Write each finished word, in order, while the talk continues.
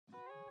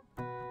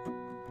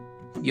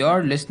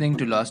You're listening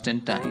to Lost in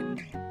Time.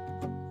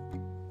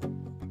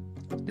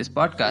 This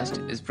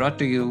podcast is brought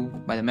to you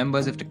by the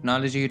members of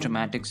Technology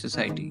Dramatic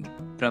Society,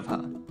 Pravha,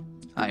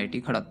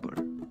 IIT Kharagpur.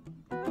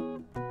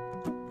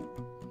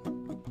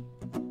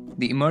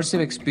 The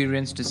immersive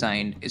experience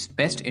designed is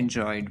best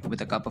enjoyed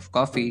with a cup of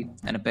coffee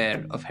and a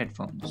pair of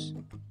headphones.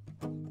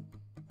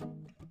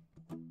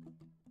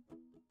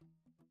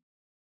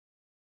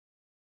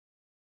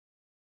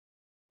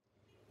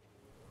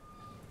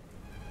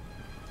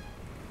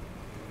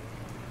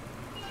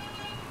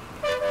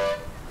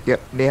 Yeah,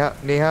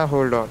 Neha,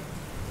 hold on.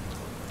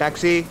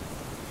 Taxi!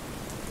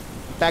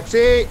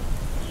 Taxi!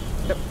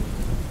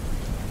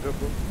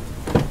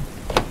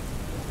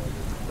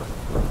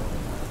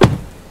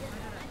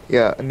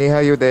 Yeah,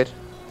 Neha, you there?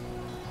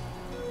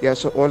 Yeah,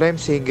 so all I'm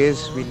saying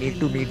is we need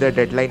to meet the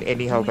deadline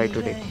anyhow by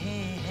today.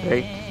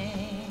 Right?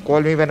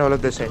 Call me when all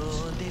of this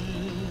ends.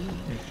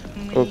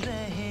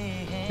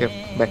 Okay. Yep,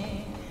 bye.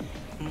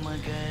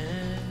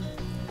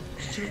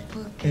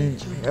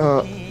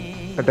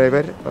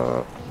 Driver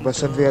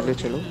Basant Vihar ले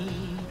चलो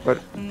पर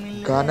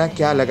गाना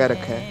क्या लगा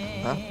रखा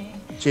है हाँ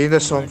change the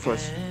song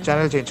first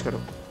channel change करो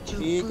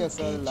ठीक है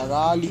सर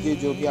लगा लीजिए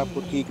जो भी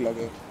आपको ठीक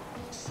लगे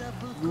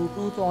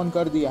ब्लूटूथ ऑन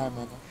कर दिया है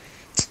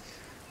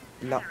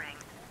मैंने ला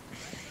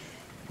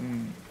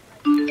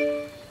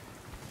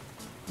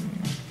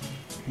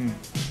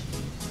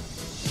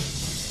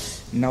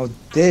Now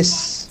this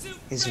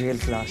is real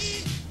class.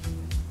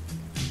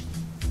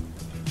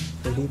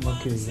 Freddie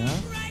Mercury, huh?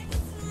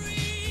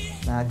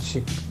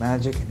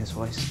 Magic in his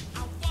voice.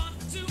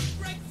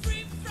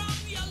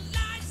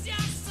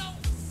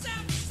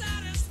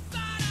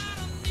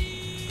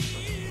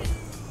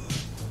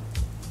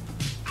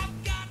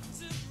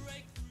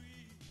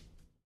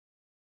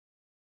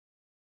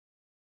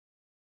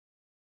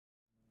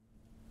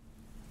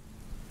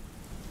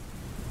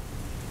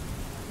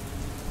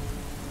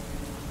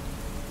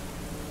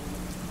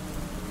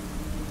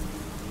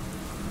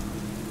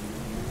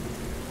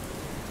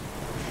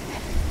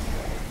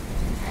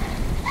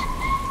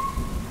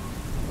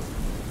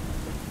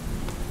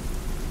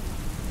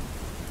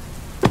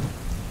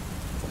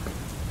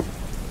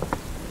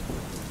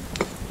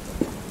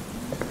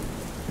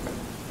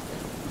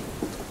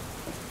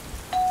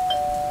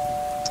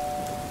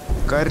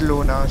 कर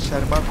लो ना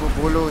शर्मा को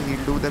बोलो he'll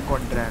do the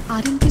contract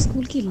Aryan के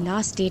स्कूल की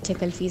लास्ट डेट है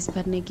कल फीस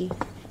भरने की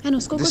एंड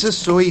उसको This is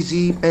so easy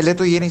पहले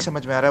तो ये नहीं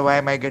समझ में आ रहा why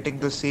am I getting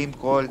the same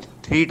call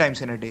 3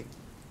 times in a day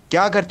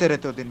क्या करते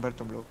रहते हो दिन भर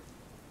तुम लोग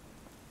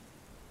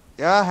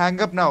Yeah, hang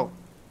up now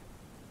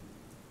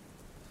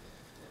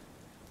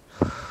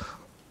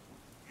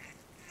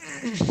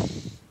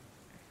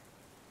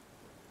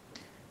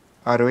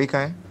आरोही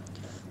कहाँ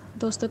है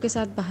दोस्तों के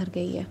साथ बाहर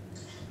गई है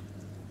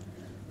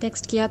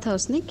टेक्स्ट किया था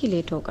उसने कि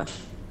लेट होगा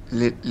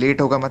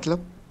लेट होगा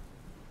मतलब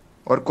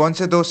और कौन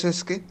से दोस्त है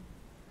इसके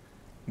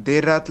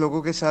देर रात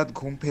लोगों के साथ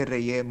घूम फिर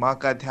रही है माँ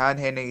का ध्यान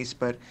है नहीं इस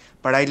पर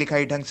पढ़ाई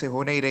लिखाई ढंग से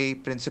हो नहीं रही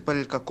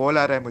प्रिंसिपल का कॉल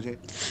आ रहा है मुझे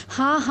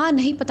हाँ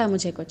नहीं पता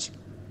मुझे कुछ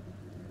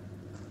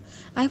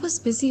I was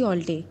busy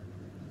all day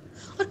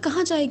और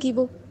कहाँ जाएगी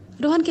वो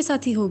रोहन के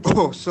साथ ही होगी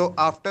oh so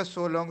after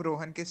so long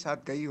Rohan के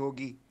साथ गई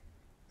होगी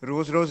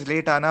रोज रोज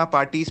लेट आना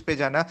पार्टीज पे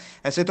जाना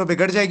ऐसे तो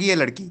बिगड़ जाएगी ये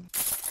लड़की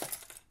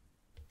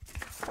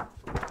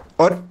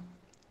और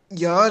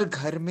यार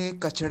घर में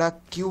कचरा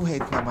क्यों है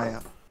इतना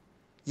माया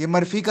ये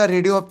मर्फी का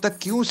रेडियो अब तक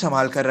क्यों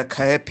संभाल कर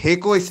रखा है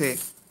फेंको इसे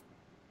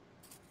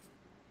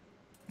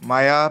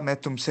माया मैं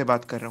तुमसे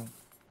बात कर रहा हूं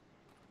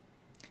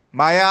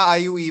Maya are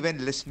you even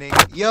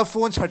listening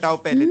earphones हटाओ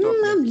पहले तो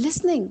आई एम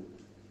लिसनिंग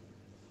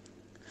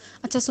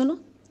अच्छा सुनो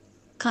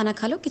खाना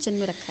खा लो किचन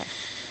में रखा है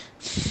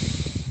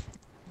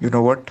you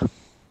know what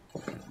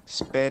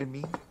spare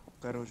me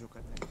करो जो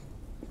करना है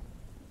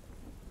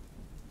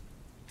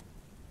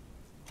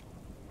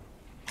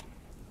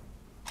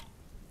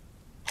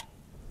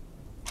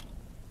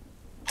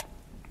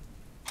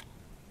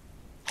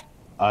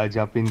आज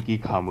आप इनकी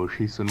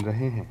खामोशी सुन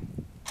रहे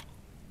हैं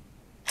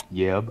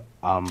ये अब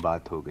आम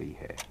बात हो गई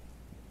है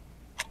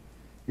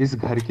इस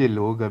घर के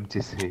लोग अब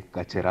जिसे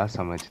कचरा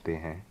समझते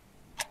हैं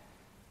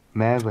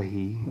मैं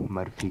वही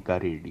मर्फी का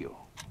रेडियो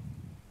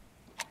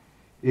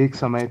एक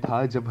समय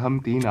था जब हम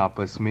तीन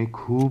आपस में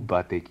खूब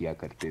बातें किया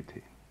करते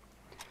थे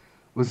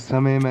उस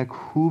समय मैं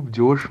खूब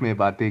जोश में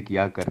बातें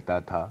किया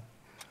करता था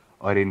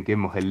और इनके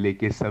मोहल्ले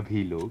के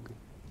सभी लोग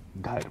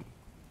धर्म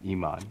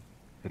ईमान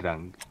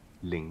रंग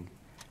लिंग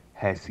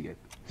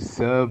हैसियत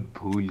सब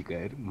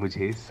भूलकर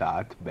मुझे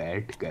साथ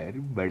बैठकर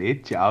बड़े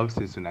चाव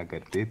से सुना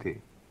करते थे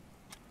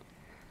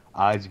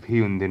आज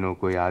भी उन दिनों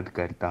को याद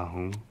करता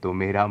हूं तो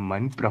मेरा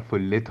मन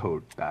प्रफुल्लित हो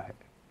उठता है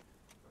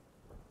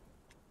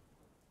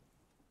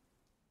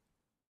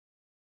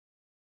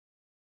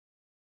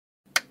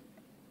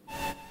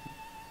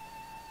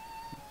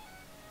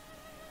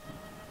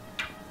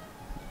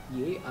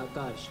ये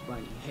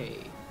आकाशवाणी है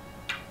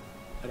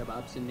और अब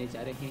आप सुनने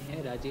जा रहे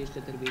हैं राजेश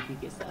चतुर्वेदी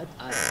के साथ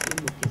आज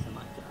के मुख्य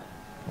समाचार।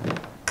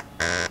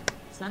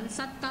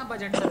 संसद का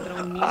बजट सत्र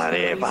 19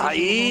 अरे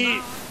भाई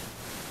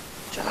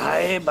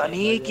चाय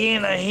बनी कि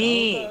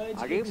नहीं?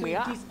 अरे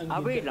मियाँ,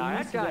 अभी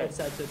लाया चाय।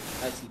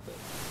 1788 पर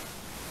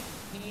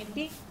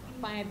खेती की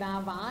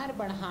पैदावार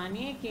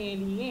बढ़ाने के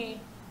लिए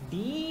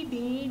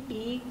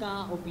डीडीटी का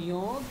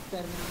उपयोग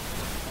करना।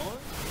 और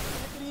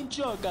बेहतरीन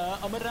चौका,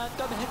 अमरनाथ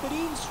का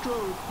बेहतरीन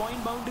स्ट्रोक,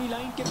 पॉइंट बाउंड्री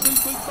लाइन के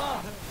बिल्कुल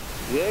बाहर।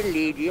 ये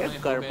लीजिए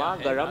गर्मा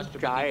गर्म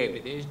चाय,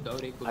 विदेश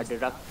दौरे को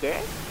अदरक के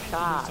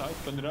साथ।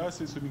 7:15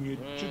 से सुनिए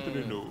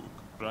चित्रलोक,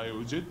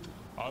 प्रायोजित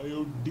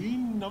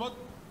आयोडीन नमक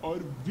और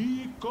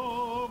वीको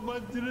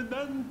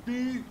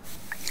वज्रदंती।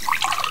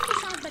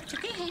 7 बज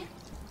चुके हैं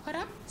और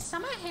अब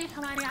समय है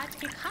हमारे आज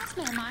के खास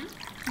मेहमान,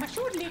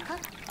 मशहूर लेखक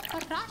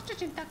और राष्ट्र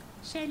चिंतक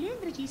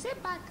शैलेंद्र जी से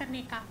बात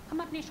करने का। हम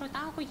अपने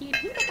श्रोताओं को ये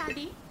भी बता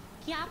दें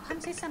कि आप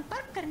हमसे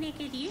संपर्क करने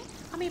के लिए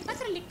हमें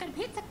पत्र लिखकर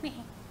भेज सकते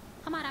हैं।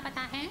 हमारा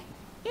पता है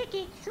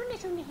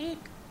 11001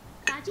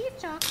 राजीव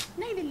चौक,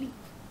 नई दिल्ली।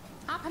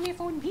 आप हमें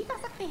फ़ोन भी कर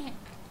सकते हैं।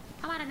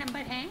 हमारा नंबर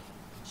है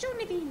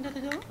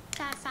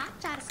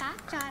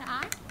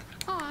 0322474748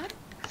 और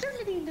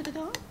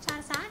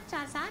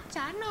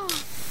 0322474749।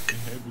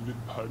 है विविध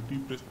भारती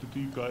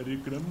प्रस्तुति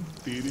कार्यक्रम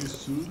तेरे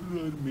सुर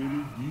और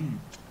मेरे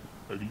गीत।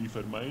 अगली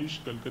फरमाइश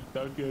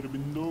कलकत्ता के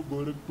अरविंदो,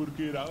 गोरखपुर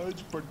के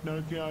राज, पटना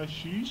के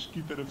आशीष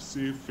की तरफ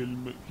से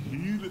फिल्म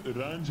हीर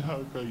रांझा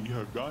का यह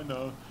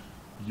गाना,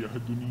 यह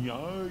दुनिया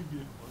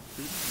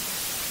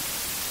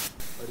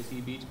और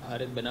इसी बीच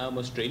भारत बनाम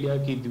ऑस्ट्रेलिया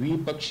की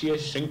द्विपक्षीय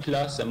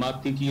श्रृंखला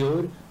समाप्ति की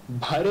ओर।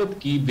 भारत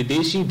की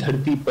विदेशी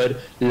धरती पर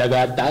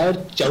लगातार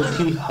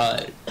चौथी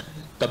हार।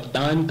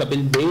 कप्तान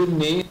कपिल देव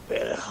ने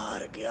फिर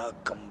हार गया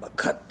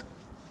कमबख्त।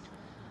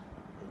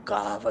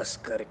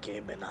 गावस्कर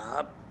के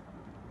बिना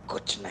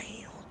कुछ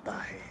नहीं होता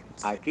है।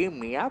 अजी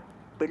मियाँ,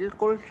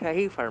 बिल्कुल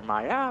सही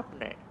फरमाया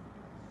आपने।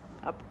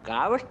 अब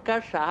गावस्कर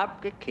साहब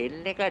के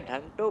खेलने का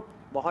ढंग तो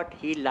बहुत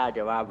ही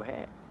लाजवाब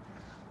है।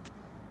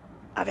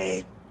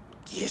 अरे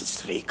ये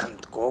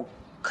श्रीकांत को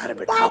घर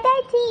बिठा।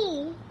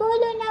 दादाजी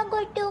बोलो ना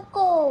गुड्डू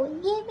को,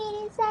 ये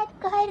मेरे साथ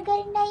घर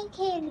घर नहीं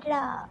खेल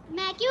रहा।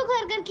 मैं क्यों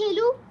घर घर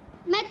खेलूं?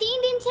 मैं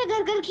 3 दिन से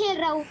घर घर खेल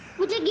रहा हूँ।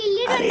 मुझे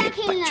गिल्ली डंडा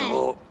खेलना है।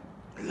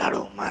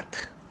 लड़ो मत,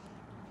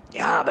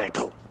 यहाँ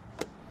बैठो।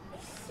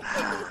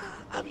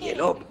 अब ये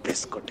लो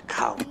बिस्कुट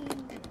खाओ।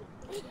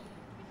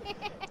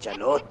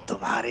 चलो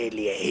तुम्हारे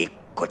लिए ही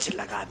कुछ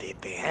लगा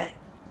देते हैं।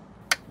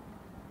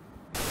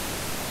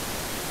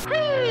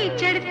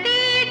 चढ़ते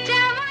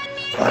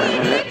जवानी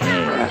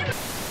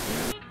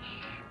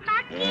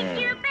बाकी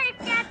क्यों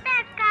बचाता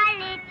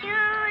काले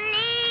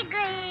चले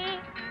गए।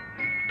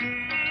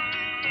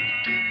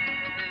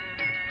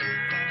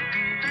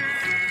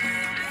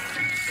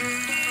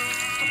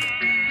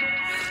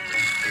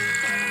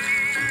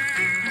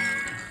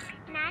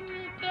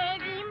 नानी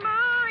तेरी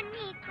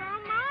मोनी को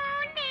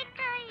मोने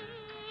गई,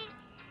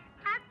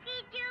 बाकी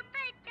जो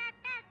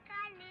बचाता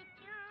काले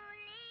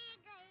चले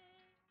गए।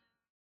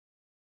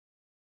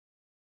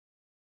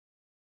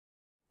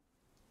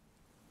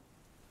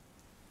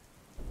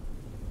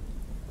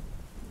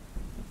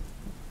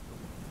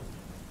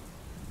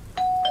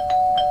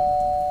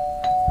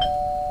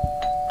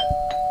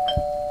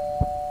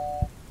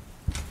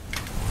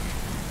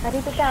 अरे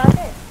तो क्या आ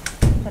गए?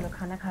 चलो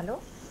खाना खा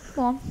लो।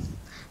 Mom,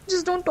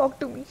 just don't talk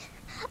to me.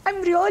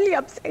 I'm really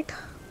upset.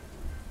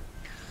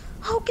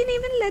 How can you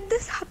even let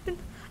this happen?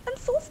 I'm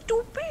so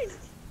stupid.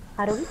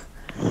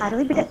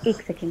 आरोही बेटा,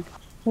 एक सेकंड।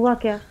 हुआ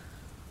क्या?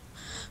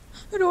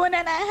 Rohan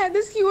and I had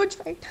this huge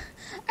fight.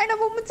 And अब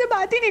वो मुझसे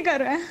बात ही नहीं कर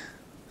रहा है।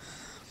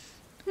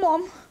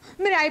 Mom,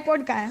 मेरे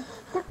iPod कहाँ है?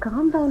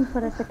 Calm down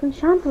for a second,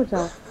 शांत हो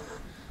जाओ।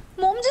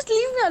 Mom, just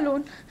leave me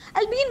alone.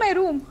 I'll be in my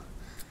room.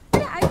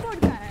 मेरे iPod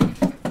कहाँ है?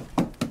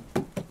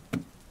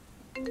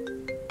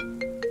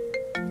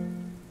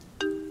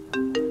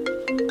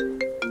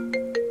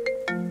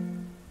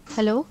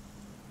 हेलो।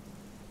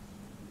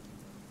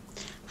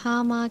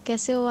 हाँ माँ,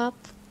 कैसे हो आप?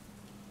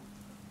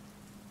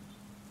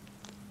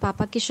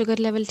 पापा की शुगर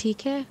लेवल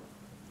ठीक है?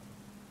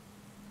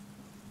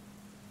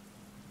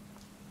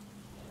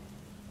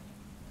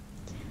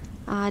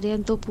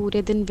 आर्यन तो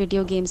पूरे दिन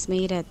वीडियो गेम्स में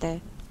ही रहता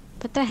है,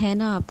 पता है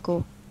ना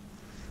आपको।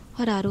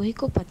 और आरोही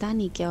को पता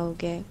नहीं क्या हो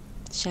गया है,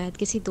 शायद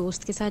किसी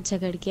दोस्त के साथ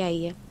झगड़ के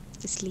आई है,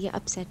 इसलिए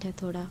अपसेट है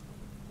थोड़ा।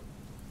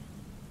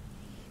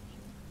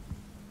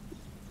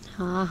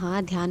 हाँ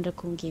हाँ, ध्यान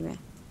रखूँगी मैं।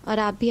 और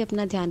आप भी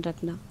अपना ध्यान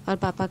रखना, और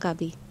पापा का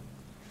भी।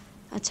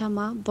 अच्छा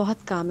माँ,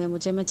 बहुत काम है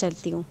मुझे, मैं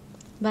चलती हूँ।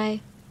 बाय।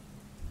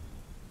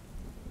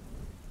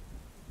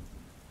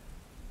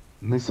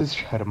 मिसेस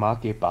शर्मा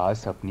के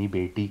पास अपनी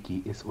बेटी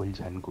की इस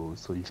उलझन को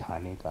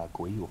सुलझाने का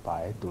कोई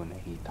उपाय तो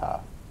नहीं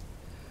था,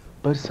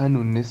 पर सन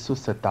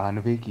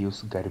 1997 की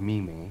उस गर्मी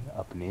में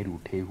अपने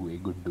रूठे हुए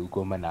गुड्डू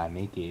को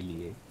मनाने के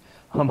लिए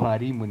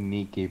हमारी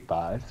मुन्नी के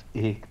पास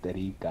एक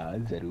तरीका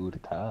जरूर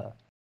था।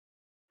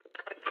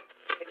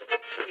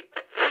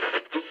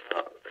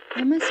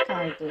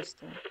 नमस्कार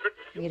दोस्तों,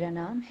 मेरा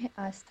नाम है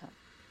आस्था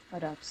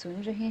और आप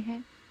सुन रहे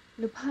हैं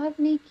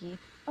लुभावनी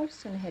गीत और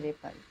सुनहरे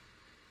पल।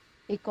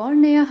 एक और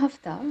नया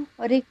हफ्ता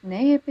और एक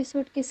नए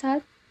एपिसोड के साथ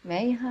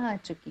मैं यहाँ आ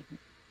चुकी हूँ।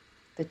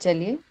 तो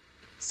चलिए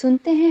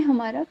सुनते हैं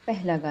हमारा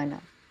पहला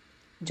गाना,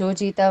 जो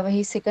जीता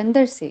वही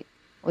सिकंदर से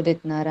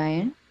उदित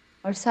नारायण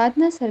और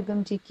साधना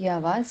सरगम जी की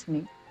आवाज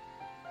में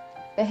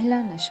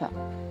पहला नशा।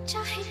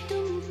 चाहे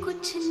तुम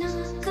कुछ ना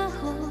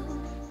कहो,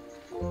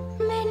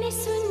 मैंने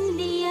सुन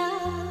लिया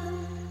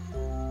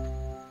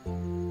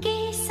के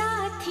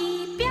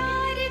साथी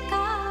प्यार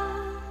का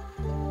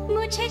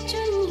मुझे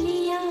चुन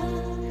लिया,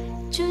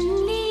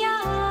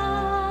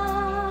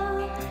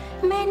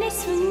 मैंने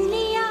सुन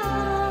लिया।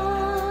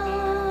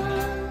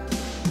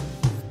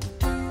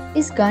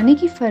 इस गाने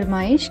की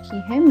फरमाइश की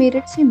है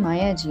मेरठ से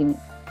माया जी ने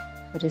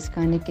और इस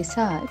गाने के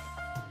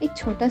साथ एक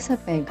छोटा सा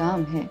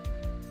पैगाम है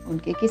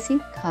उनके किसी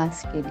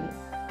खास के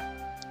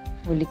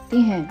लिए। वो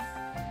लिखती हैं,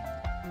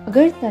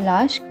 अगर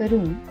तलाश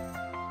करूं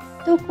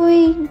तो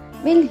कोई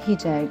मिल ही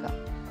जाएगा,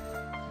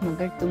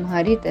 मगर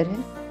तुम्हारी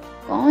तरह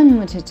कौन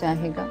मुझे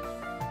चाहेगा।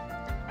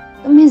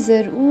 तुम्हें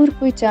जरूर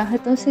कोई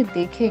चाहतों से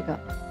देखेगा,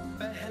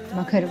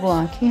 मगर वो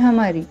आंखें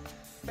हमारी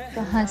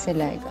कहाँ से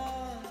लाएगा।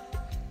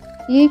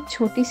 ये एक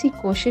छोटी सी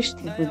कोशिश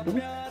थी गुड्डू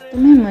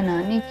तुम्हें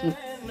मनाने की,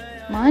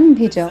 मान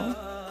भी जाओ।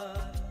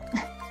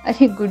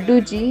 अरे गुड्डू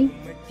जी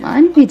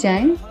मान भी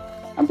जाएं,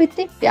 अब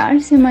इतने प्यार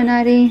से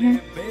मना रही हैं।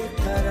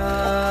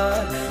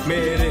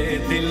 मेरे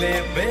दिले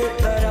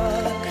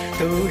बेकरार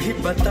तू ही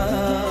बता,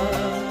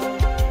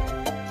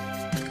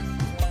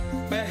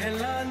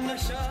 पहला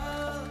नशा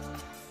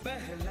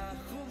पहला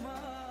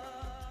खुमार।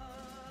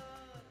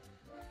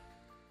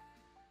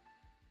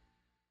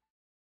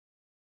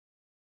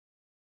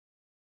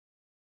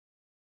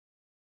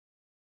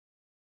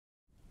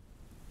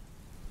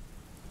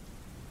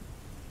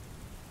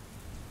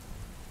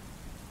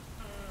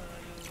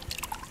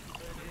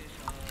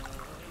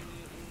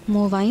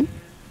 मोवाइन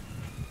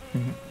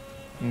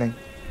नहीं।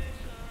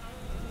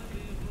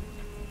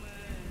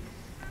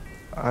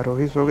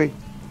 आरोही सो गई?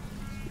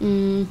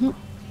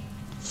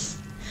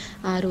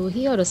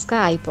 आरोही और उसका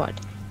आईपॉड।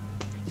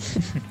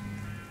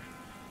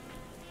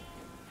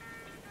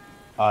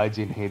 आज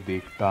इन्हें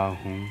देखता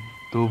हूँ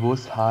तो वो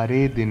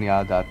सारे दिन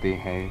याद आते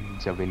हैं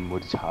जब इन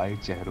मुरझाए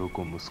चेहरों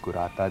को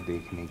मुस्कुराता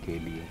देखने के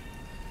लिए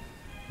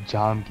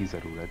जाम की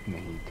ज़रूरत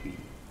नहीं थी।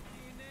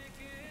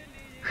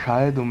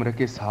 शायद उम्र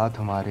के साथ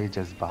हमारे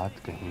जज्बात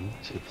कहीं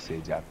छिप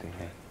से जाते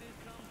हैं।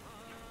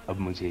 अब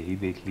मुझे ही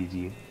देख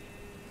लीजिए,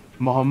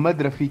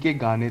 मोहम्मद रफ़ी के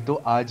गाने तो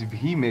आज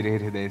भी मेरे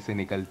हृदय से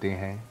निकलते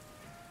हैं,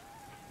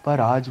 पर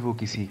आज वो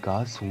किसी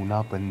का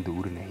सूनापन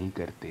दूर नहीं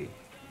करते।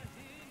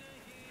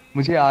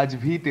 मुझे आज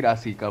भी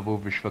 83 का वो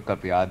विश्व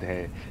कप याद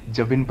है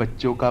जब इन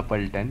बच्चों का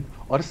पलटन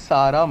और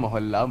सारा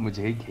मोहल्ला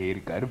मुझे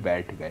घेर कर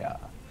बैठ गया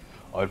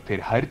और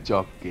फिर हर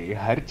चौके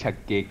हर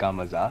छक्के का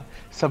मज़ा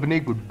सबने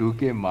गुड्डू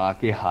के माँ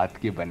के हाथ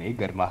के बने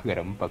गर्मा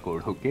गर्म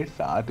पकौड़ों के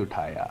साथ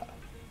उठाया।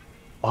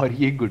 और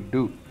ये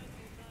गुड्डू,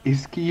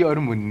 इसकी और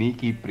मुन्नी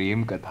की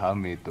प्रेम कथा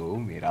में तो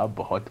मेरा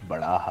बहुत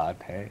बड़ा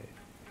हाथ है।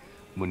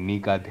 मुन्नी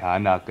का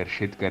ध्यान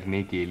आकर्षित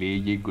करने के लिए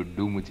ये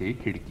गुड्डू मुझे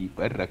खिड़की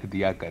पर रख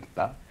दिया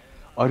करता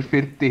और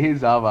फिर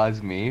तेज आवाज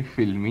में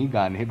फिल्मी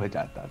गाने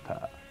बजाता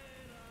था।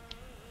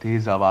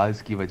 तेज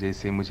आवाज की वजह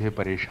से मुझे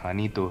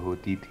परेशानी तो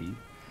होती थी,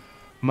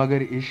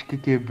 मगर इश्क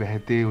के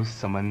बहते उस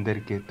समंदर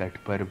के तट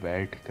पर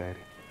बैठकर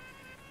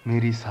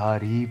मेरी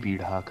सारी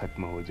पीड़ा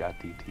खत्म हो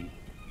जाती थी।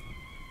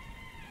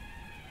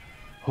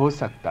 हो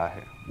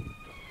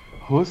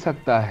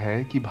सकता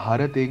है कि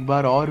भारत एक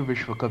बार और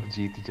विश्व कप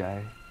जीत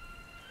जाए,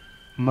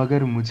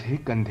 मगर मुझे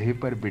कंधे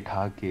पर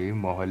बिठा के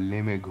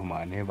मोहल्ले में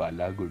घुमाने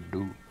वाला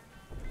गुड्डू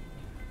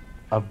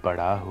अब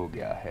बड़ा हो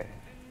गया है।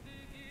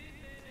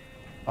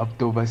 अब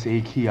तो बस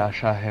एक ही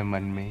आशा है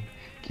मन में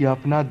कि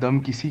अपना दम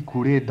किसी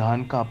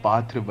कूड़ेदान का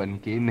पात्र बन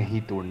के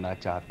नहीं तोड़ना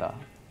चाहता।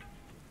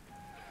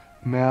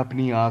 मैं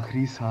अपनी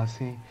आखिरी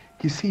सांसें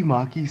किसी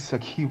माँ की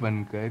सखी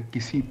बनकर,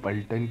 किसी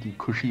पलटन की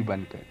खुशी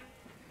बनकर,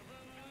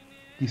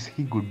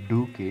 किसी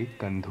गुड्डू के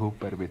कंधों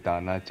पर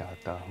बिताना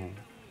चाहता हूँ।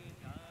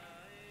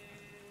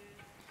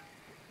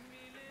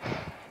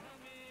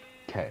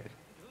 खैर,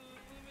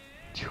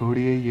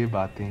 छोड़िए ये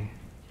बातें।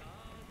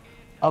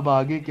 अब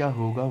आगे क्या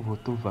होगा वो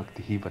तो वक्त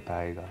ही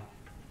बताएगा।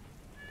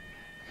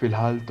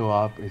 फिलहाल तो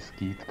आप इस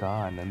गीत का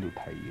आनंद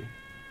उठाइए।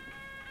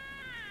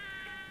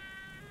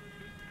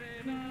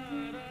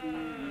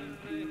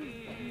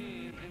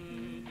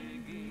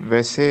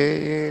 वैसे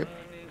ये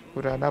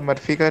पुराना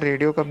मर्फी का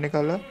रेडियो कब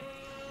निकाला?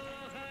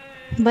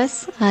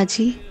 बस आज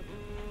ही।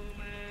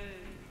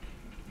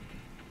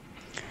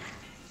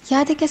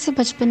 याद है कैसे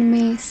बचपन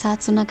में साथ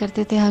सुना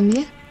करते थे हम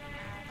ये?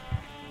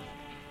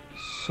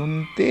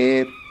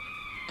 सुनते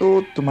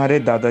तो तुम्हारे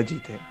दादाजी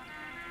थे,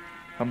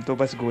 हम तो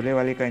बस गोले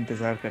वाले का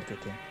इंतजार करते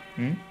थे।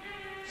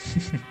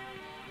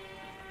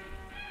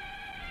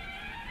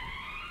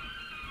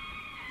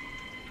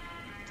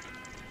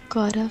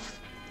 गौरव,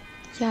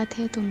 याद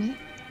है तुम्हें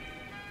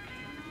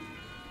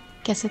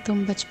कैसे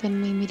तुम बचपन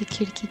में मेरी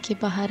खिड़की के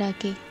बाहर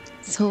आके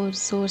जोर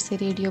जोर से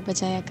रेडियो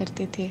बजाया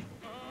करते थे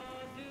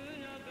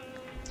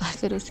और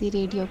फिर उसी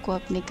रेडियो को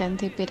अपने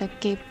कंधे पे रख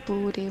के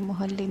पूरे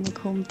मोहल्ले में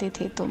घूमते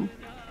थे तुम।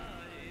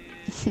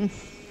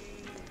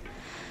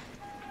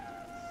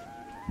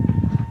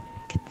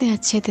 कितने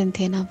अच्छे दिन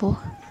थे ना वो।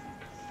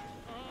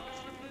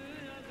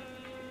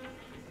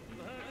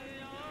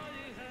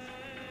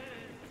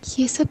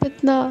 ये सब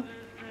इतना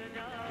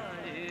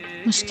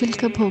मुश्किल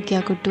कब हो गया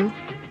गुड्डू?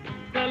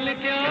 कल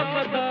क्या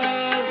पता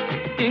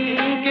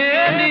इनके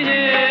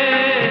लिए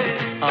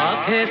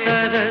आंखें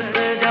तरस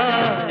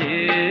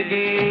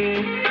जाएगी,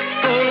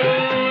 ओ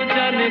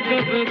जाने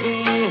कब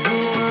गुम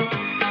हुआ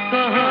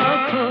कहाँ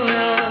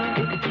खोया,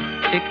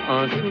 एक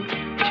आंसू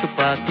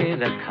छुपा के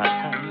रखा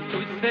था,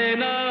 तुझसे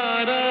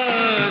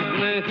नाराज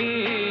नहीं